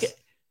be like,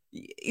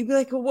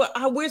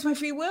 well, where's my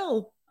free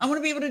will? I want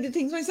to be able to do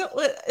things myself.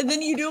 And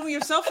then you do them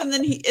yourself, and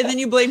then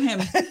you blame him.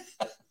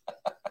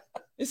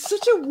 It's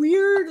such a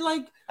weird,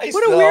 what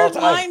a weird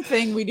mind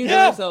thing we do to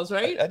ourselves,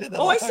 right? I did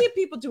that I see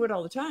people do it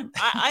all the time.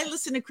 I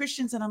listen to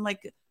Christians and I'm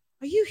like,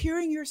 are you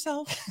hearing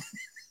yourself?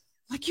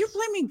 Like, you're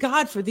blaming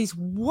God for these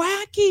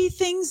wacky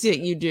things that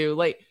you do.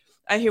 Like,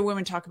 I hear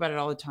women talk about it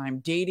all the time,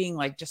 dating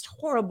like just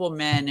horrible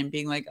men and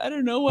being like, I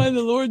don't know why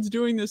the Lord's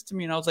doing this to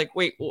me. And I was like,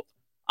 wait,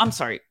 I'm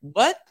sorry,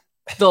 what?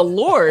 The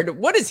Lord,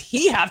 what does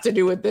he have to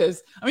do with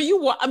this?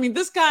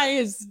 This guy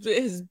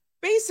has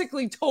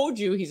basically told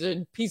you he's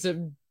a piece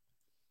of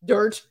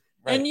dirt,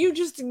 right? And you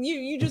just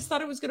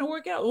thought it was going to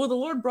work out. Well, the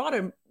Lord brought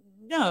him.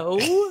 No,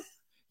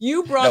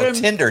 you brought him.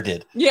 Tinder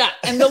did. Yeah,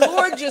 and the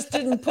Lord just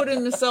didn't put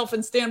himself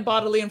and stand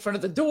bodily in front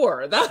of the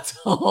door. That's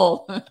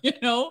all.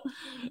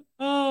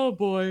 Oh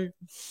boy.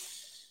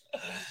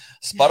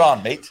 Spot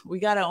on, mate. We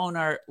gotta own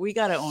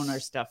our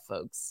stuff,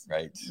 folks.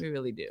 Right. We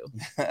really do.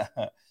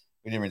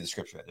 We didn't read the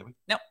scripture yet, did we?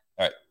 No.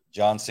 All right.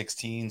 John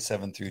 16,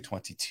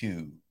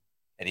 7-22.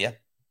 Edia,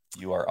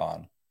 you are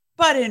on.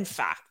 But in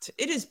fact,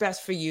 it is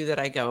best for you that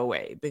I go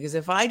away, because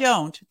if I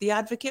don't, the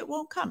advocate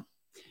won't come.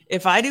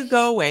 If I do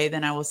go away,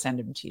 then I will send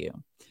him to you.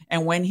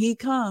 And when he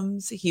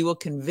comes, he will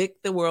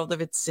convict the world of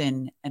its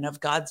sin and of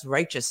God's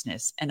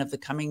righteousness and of the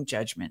coming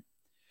judgment.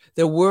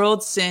 The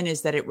world's sin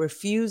is that it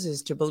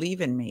refuses to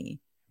believe in me.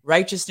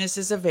 Righteousness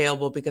is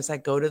available because I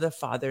go to the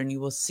Father and you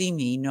will see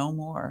me no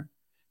more.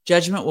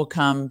 Judgment will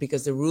come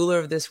because the ruler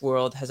of this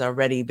world has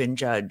already been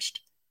judged.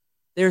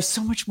 There's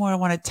so much more I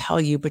want to tell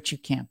you, but you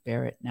can't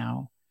bear it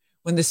now.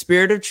 When the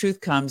Spirit of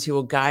truth comes, he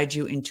will guide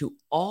you into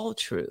all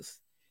truth.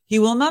 He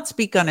will not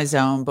speak on his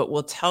own, but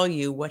will tell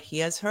you what he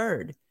has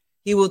heard.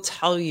 He will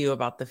tell you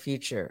about the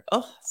future.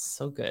 Oh,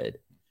 so good.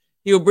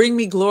 He will bring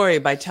me glory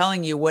by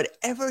telling you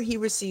whatever he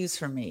receives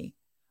from me.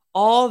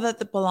 All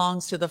that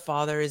belongs to the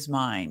Father is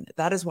mine.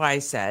 That is why I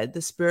said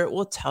the Spirit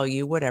will tell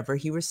you whatever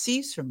he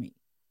receives from me.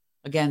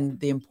 Again,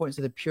 the importance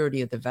of the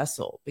purity of the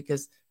vessel,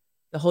 because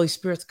the Holy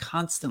Spirit's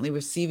constantly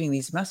receiving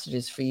these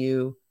messages for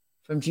you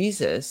from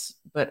Jesus.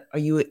 But are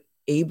you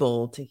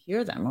able to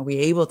hear them? Are we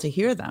able to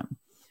hear them?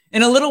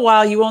 In a little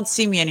while, you won't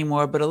see me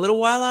anymore, but a little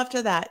while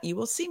after that, you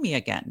will see me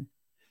again.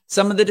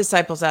 Some of the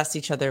disciples asked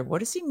each other, what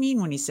does he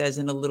mean when he says,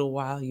 in a little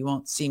while, you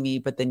won't see me,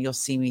 but then you'll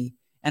see me,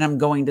 and I'm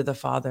going to the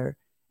Father?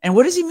 And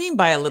what does he mean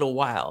by a little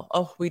while?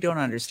 Oh, we don't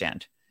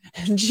understand.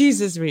 And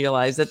Jesus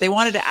realized that they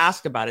wanted to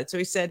ask about it. So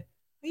he said,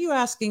 are you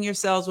asking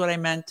yourselves what I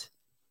meant?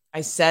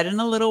 I said in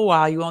a little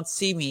while you won't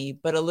see me,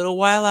 but a little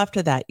while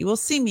after that you will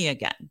see me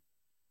again.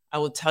 I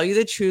will tell you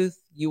the truth.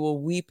 You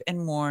will weep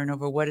and mourn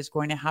over what is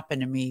going to happen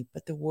to me,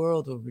 but the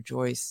world will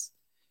rejoice.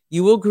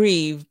 You will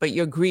grieve, but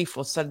your grief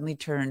will suddenly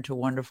turn to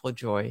wonderful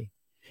joy.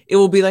 It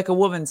will be like a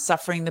woman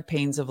suffering the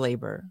pains of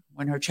labor.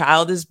 When her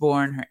child is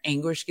born, her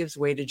anguish gives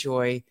way to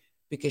joy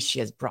because she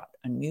has brought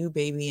a new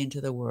baby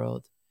into the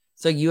world.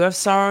 So you have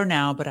sorrow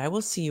now, but I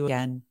will see you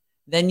again.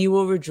 Then you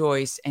will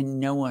rejoice, and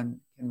no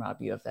one can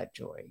rob you of that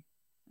joy.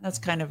 That's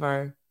kind of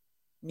our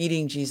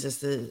meeting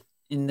Jesus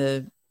in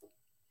the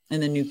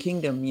new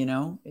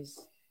kingdom, is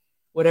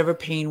whatever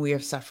pain we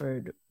have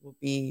suffered will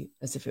be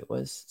as if it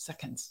was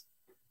seconds,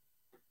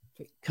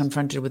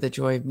 confronted with the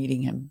joy of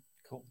meeting him.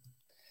 Cool.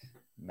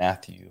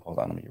 Matthew, hold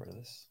on, let me get rid of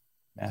this.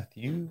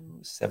 Matthew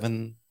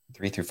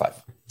 7:3-5.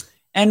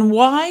 And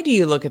why do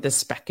you look at the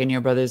speck in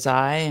your brother's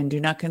eye and do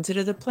not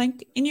consider the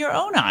plank in your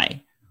own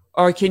eye?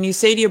 Or can you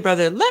say to your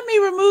brother, let me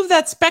remove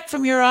that speck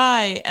from your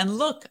eye, and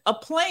look, a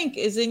plank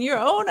is in your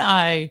own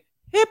eye?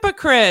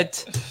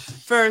 Hypocrite!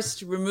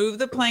 First, remove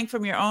the plank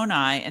from your own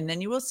eye, and then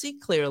you will see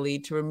clearly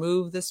to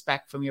remove the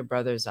speck from your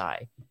brother's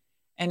eye.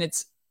 And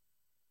it's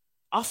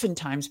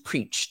oftentimes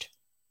preached,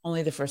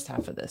 only the first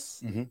half of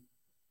this. Mm-hmm.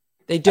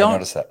 They don't, I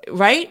noticed that.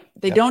 right?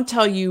 They don't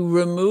tell you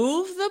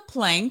remove the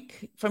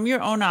plank from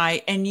your own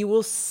eye and you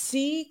will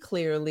see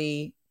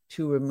clearly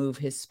to remove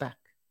his speck.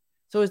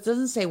 So it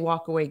doesn't say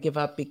walk away, give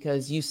up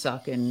because you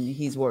suck and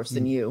he's worse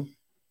than you.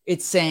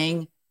 It's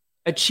saying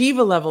achieve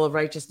a level of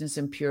righteousness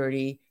and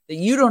purity that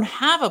you don't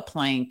have a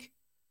plank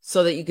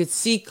so that you could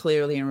see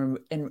clearly and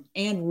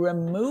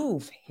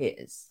remove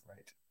his.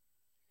 Right.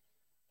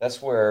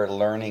 That's where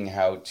learning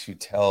how to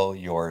tell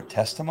your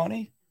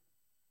testimony,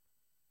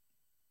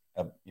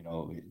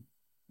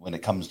 when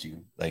it comes to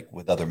you, like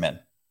with other men,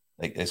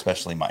 like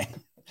especially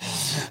mine,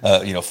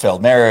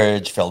 failed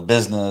marriage, failed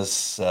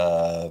business,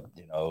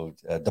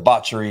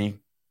 debauchery,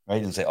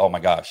 right? And say, oh my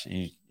gosh,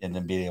 and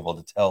then being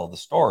able to tell the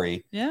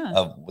story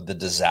of the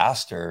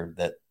disaster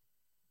that,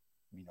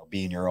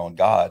 being your own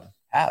God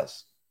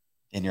has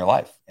in your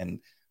life.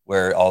 And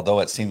where, although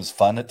it seems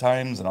fun at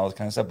times and all this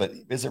kind of stuff, but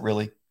is it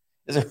really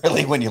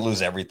when you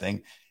lose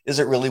everything? Is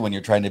it really when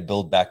you're trying to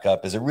build back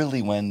up? Is it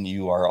really when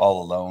you are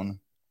all alone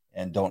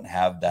and don't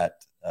have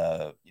that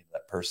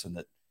person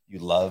that you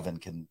love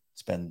and can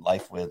spend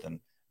life with and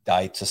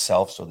die to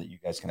self so that you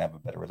guys can have a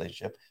better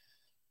relationship?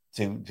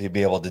 To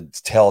be able to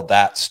tell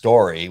that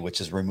story, which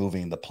is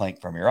removing the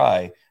plank from your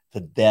eye,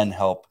 to then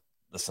help.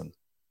 Listen,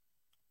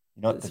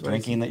 the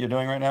drinking that you're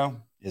doing right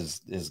now is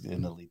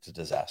going to lead to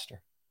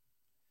disaster.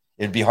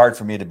 It'd be hard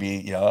for me to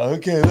be,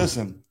 okay,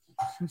 listen,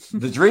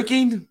 the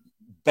drinking,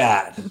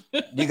 bad.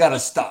 You got to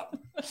stop.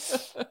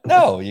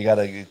 No, you got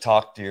to you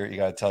got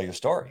to tell your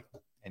story,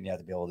 and you have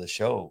to be able to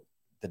show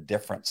the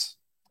difference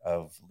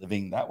of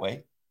living that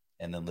way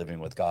and then living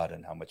with God,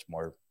 and how much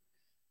more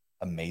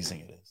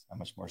amazing it is, how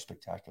much more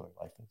spectacular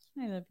life is.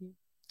 I love you.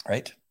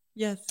 Right?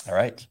 Yes. All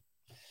right.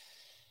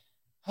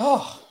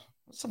 Oh,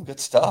 that's some good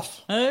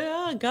stuff. Oh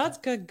yeah, God's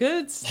got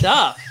good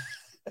stuff.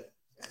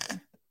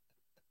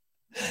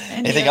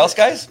 Anything else,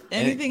 guys?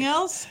 Anything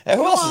else?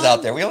 Who else is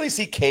out there? We only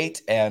see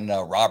Kate and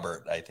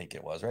Robert, I think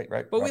it was, right?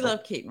 But Robert? We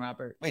love Kate and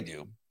Robert. We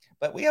do.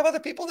 But we have other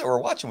people that we're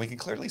watching. We can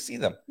clearly see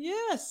them.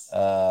 Yes.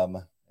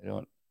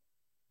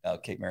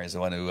 Kate Mary is the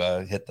one who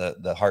hit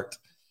the heart.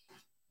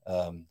 Those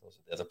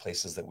are the other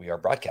places that we are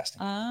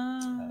broadcasting.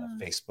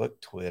 Facebook,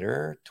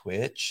 Twitter,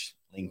 Twitch,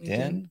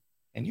 LinkedIn,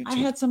 and YouTube. I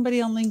had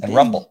somebody on LinkedIn and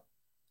Rumble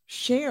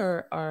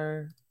share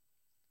our.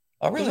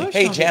 Oh, really?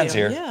 Hey, Jan's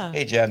video. here. Yeah.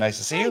 Hey, Jan, nice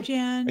to see you.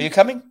 Jan. Are you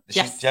coming?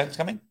 Yes. Jan's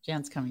coming?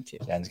 Jan's coming too.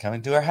 Jan's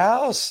coming to our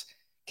house.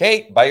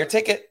 Kate, buy your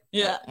ticket.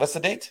 Yeah. What's the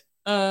date?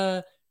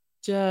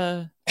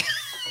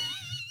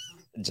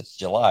 Just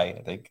July,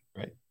 I think,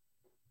 right?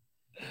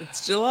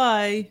 It's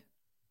July.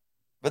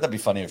 Would that be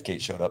funny if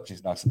Kate showed up? She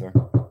knocks at the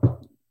door.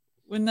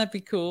 Wouldn't that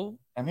be cool?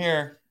 I'm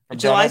here.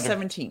 July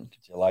 17th.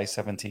 July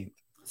 17th.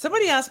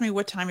 Somebody asked me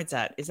what time it's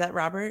at. Is that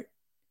Robert?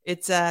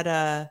 It's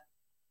at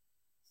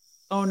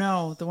oh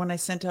no, the one I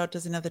sent out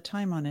doesn't have the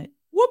time on it.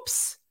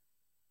 Whoops.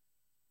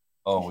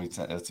 Oh,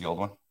 that's the old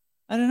one?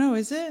 I don't know.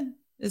 Is it?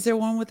 Is there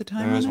one with the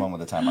time on it? There is one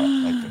with the time on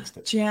it. I fixed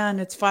it. Jan,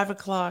 it's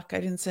 5:00. I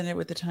didn't send it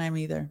with the time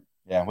either.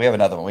 Yeah, we have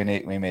another one.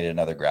 We made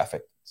another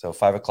graphic. So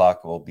 5:00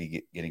 we'll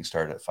be getting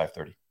started at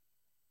 5:30.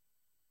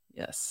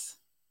 Yes.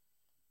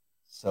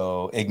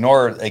 So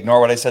ignore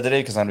what I said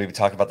today, because I'm going to be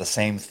talking about the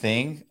same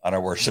thing on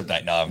our worship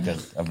night. No, I'm going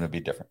to be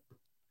different.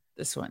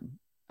 This one.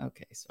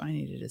 Okay, so I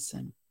needed to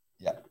send.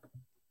 Yeah.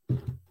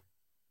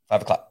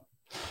 5:00.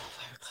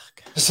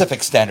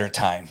 Pacific Standard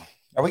Time.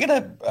 Are we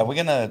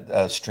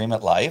gonna stream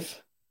it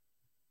live?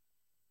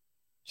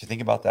 Did you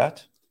think about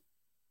that?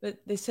 But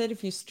they said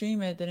if you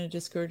stream it, then it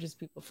discourages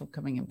people from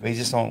coming in. We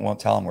just won't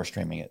tell them we're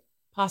streaming it.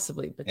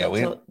 Possibly, but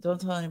yeah, don't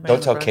tell anybody.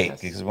 Don't tell Kate,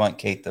 because we want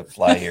Kate to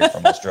fly here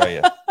from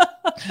Australia.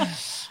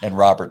 And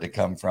Robert to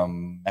come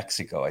from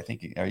Mexico. I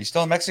think. Are you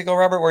still in Mexico,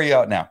 Robert? Where are you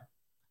out now?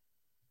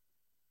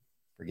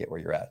 Forget where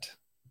you're at.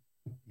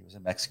 He was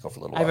in Mexico for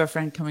a little while. I have a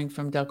friend coming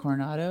from Del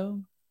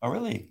Coronado. Oh,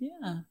 really?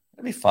 Yeah.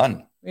 That'd be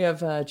fun. We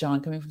have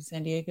John coming from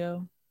San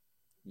Diego.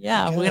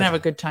 Yeah, we're gonna have a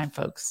good time,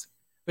 folks.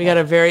 We got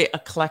a very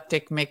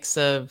eclectic mix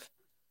of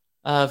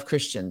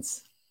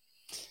Christians.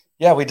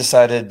 Yeah, we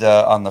decided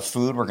on the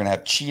food we're gonna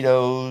have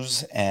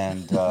Cheetos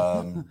and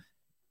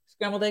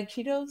scrambled egg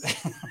Cheetos.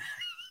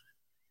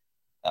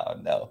 Oh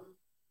no.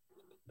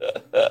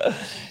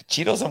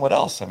 Cheetos and what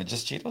else? I mean,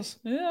 just Cheetos?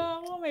 Yeah,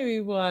 well,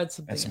 maybe we'll add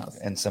something else.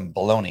 And some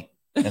bologna.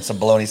 And some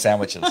bologna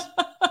sandwiches.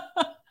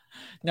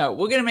 No,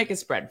 we're gonna make a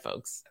spread,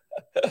 folks.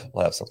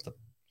 We'll have something.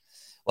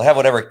 We'll have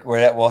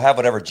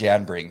whatever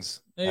Jan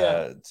brings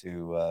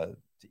to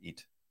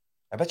eat.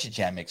 I bet you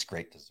Jan makes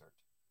great dessert.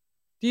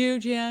 Do you,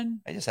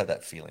 Jan? I just have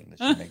that feeling that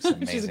she makes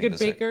amazing She's a good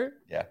dessert. baker.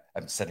 Yeah,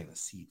 I'm setting the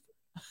seed.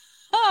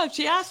 Oh,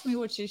 she asked me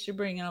what she should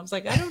bring, and I was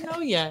like, I don't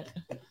know yet.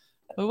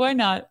 But why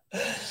not?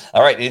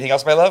 All right. Anything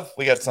else, my love?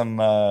 We got some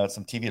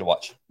TV to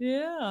watch.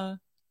 Yeah.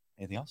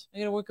 Anything else? I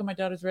got to work on my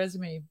daughter's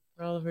resume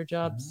for all of her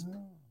jobs.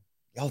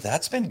 Oh,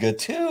 that's been good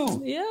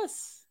too.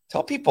 Yes.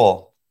 Tell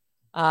people.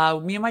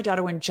 Me and my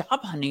daughter went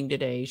job hunting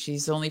today.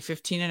 She's only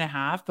 15 and a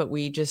half, but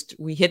we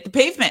hit the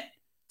pavement.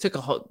 Took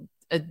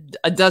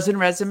a dozen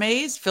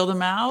resumes, filled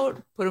them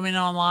out, put them in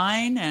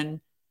online,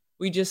 and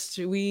we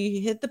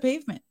hit the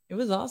pavement. It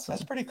was awesome.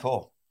 That's pretty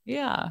cool.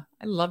 Yeah,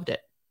 I loved it.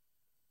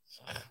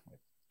 My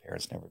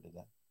parents never did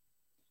that.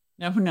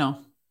 No.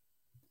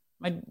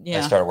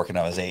 I started working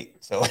when I was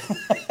 8. So,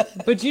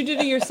 but you did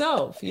it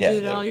yourself. You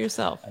did it all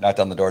yourself. I knocked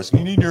on the doors.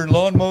 You need your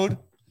lawn mowed?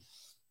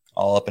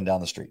 All up and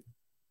down the street.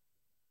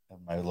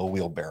 And my little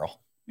wheelbarrow.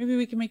 Maybe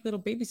we can make little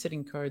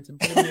babysitting cards and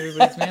put them in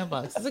everybody's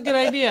mailbox. That's a good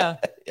idea.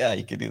 Yeah,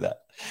 you could do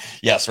that.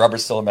 Yes,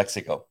 Robert's still in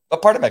Mexico.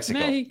 What part of Mexico?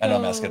 I know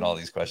I'm asking all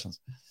these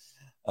questions.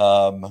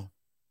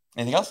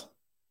 Anything else?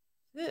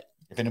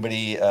 If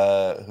anybody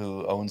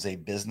who owns a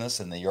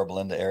business in the Yorba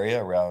Linda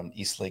area around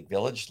East Lake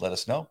Village, let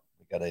us know.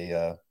 We got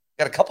a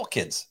couple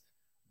kids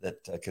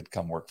that could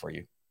come work for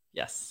you.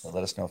 Yes. So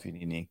let us know if you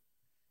need any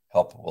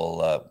help.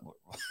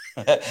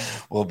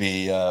 We'll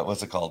be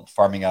what's it called?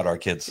 Farming out our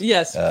kids.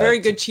 Yes, very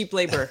good cheap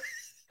labor.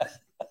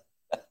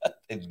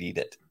 They need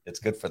it. It's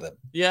good for them.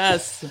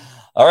 Yes.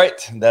 All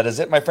right, that is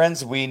it, my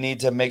friends. We need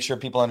to make sure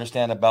people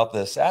understand about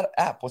this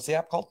app. What's the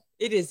app called?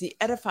 It is the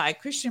Edify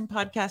Christian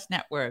Podcast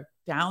Network.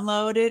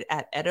 Download it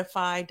at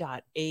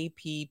edify.app,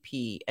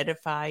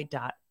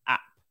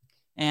 edify.app.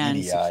 And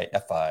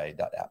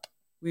edify.app.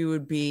 We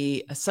would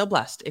be so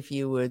blessed if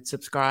you would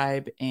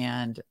subscribe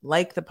and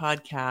like the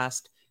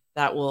podcast.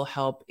 That will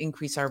help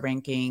increase our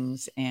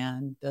rankings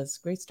and does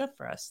great stuff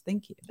for us.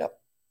 Thank you. Yep.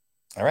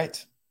 All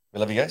right. We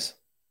love you guys.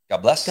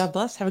 God bless. God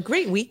bless. Have a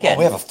great weekend. Oh,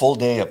 we have a full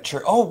day of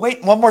church. Oh,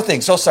 wait, one more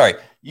thing. So sorry.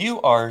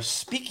 You are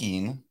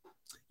speaking.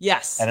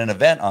 Yes. At an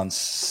event on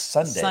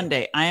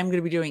Sunday. I am going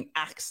to be doing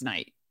Acts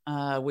Night,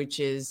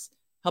 which is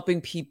helping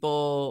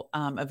people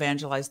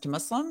evangelize to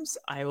Muslims.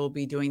 I will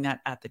be doing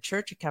that at the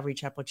church at Calvary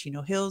Chapel,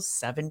 Chino Hills,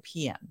 7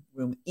 p.m.,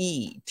 room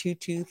E223.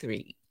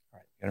 All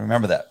right. You got to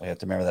remember that. We have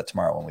to remember that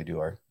tomorrow when we do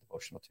our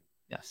devotional too.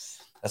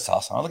 Yes. That's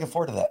awesome. I'm looking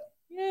forward to that.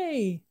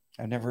 Yay.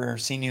 I've never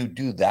seen you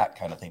do that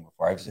kind of thing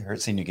before.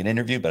 I've seen you get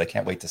interviewed, but I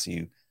can't wait to see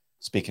you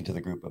speaking to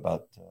the group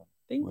about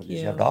what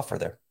you have to offer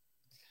there.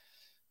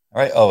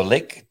 All right. Oh,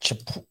 Lake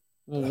Chapula.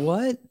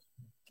 What?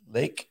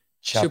 Lake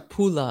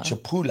Chapula.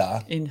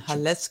 Chapula. In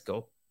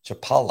Jalisco.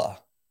 Chapala.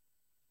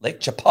 Lake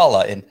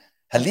Chapala in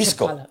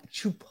Jalisco.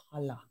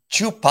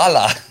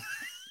 Chupala.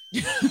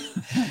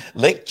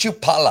 Lake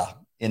Chupala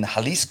in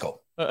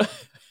Jalisco.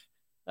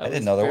 I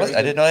didn't know I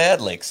didn't know they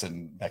had lakes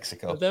in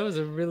Mexico. That was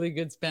a really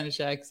good Spanish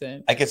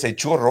accent. I could say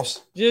churros.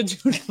 Yeah,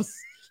 churros.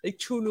 Like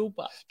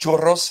chulupa.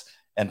 Churros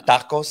and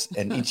tacos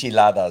and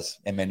enchiladas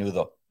and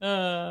menudo.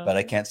 But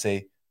I can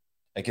say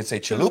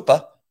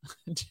chalupa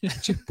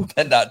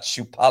and not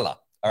chupala.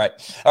 All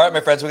right,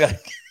 my friends,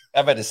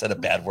 I might have said a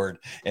bad word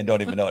and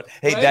don't even know it.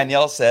 Hey, right?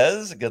 Danielle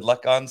says, good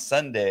luck on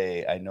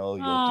Sunday. I know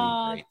you'll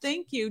do great.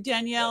 Thank you,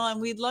 Danielle.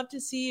 And we'd love to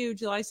see you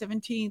July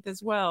 17th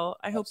as well.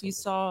 I hope you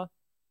saw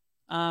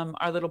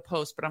our little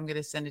post, but I'm going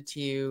to send it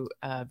to you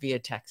via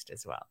text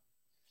as well.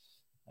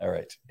 All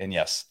right. And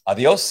yes,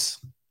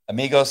 adios,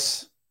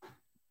 amigos.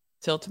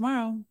 Till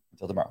tomorrow.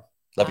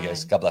 Love you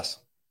guys. God bless.